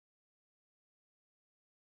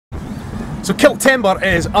So Kiltember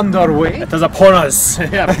is underway. It is upon us.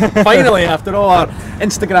 Yeah, finally, after all our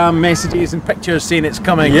Instagram messages and pictures saying it's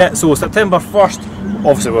coming. Yeah, so September 1st,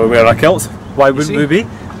 obviously we're wearing our kilts. Why wouldn't we be?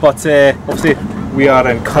 But obviously we are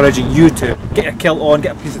encouraging you to get a kilt on,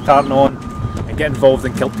 get a piece of tartan on, and get involved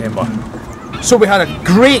in Kiltember. So we had a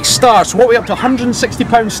great start. So what are we up to?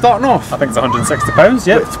 £160 starting off? I think it's £160,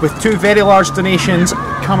 yeah. With two very large donations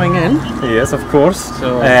coming in. Yes, of course.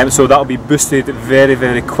 So that'll be boosted very,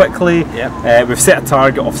 very quickly. Yep. We've set a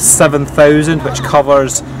target of 7,000, which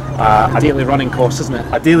covers a daily running cost, isn't it?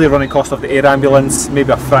 A daily running cost of the air ambulance,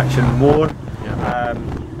 maybe a fraction more. Yeah.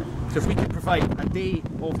 So if we could provide a day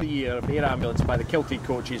of the year of the air ambulance by the kilted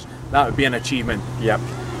coaches, that would be an achievement. Yep.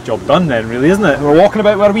 Job done then, really, isn't it? We're walking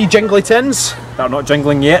about with our wee jingly tins. They're not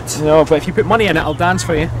jingling yet. No, but if you put money in it, I'll dance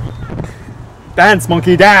for you. Dance,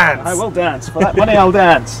 monkey, dance! I will dance. For that money, I'll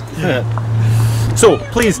dance. So,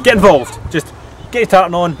 please, get involved. Just get your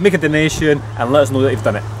tartan on, make a donation, and let us know that you've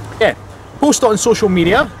done it. Yeah. Post it on social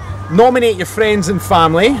media. Nominate your friends and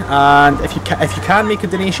family, and if you can make a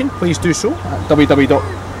donation, please do so at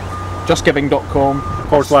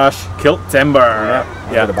www.justgiving.com/Kiltember.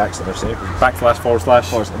 Yeah. The backslash there. //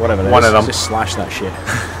 Whatever it is. One of them. Just slash that shit.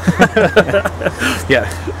 Yeah.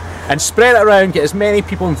 And spread it around, get as many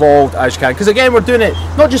people involved as you can. Because again, we're doing it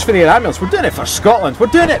not just for the air ambulance, we're doing it for Scotland. We're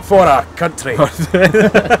doing it for our country.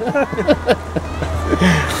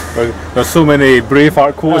 There's so many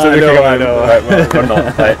Braveheart quotes that I know. Right, well, we're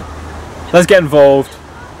not. Right. Let's get involved.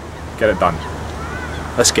 Get it done.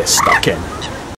 Let's get stuck in.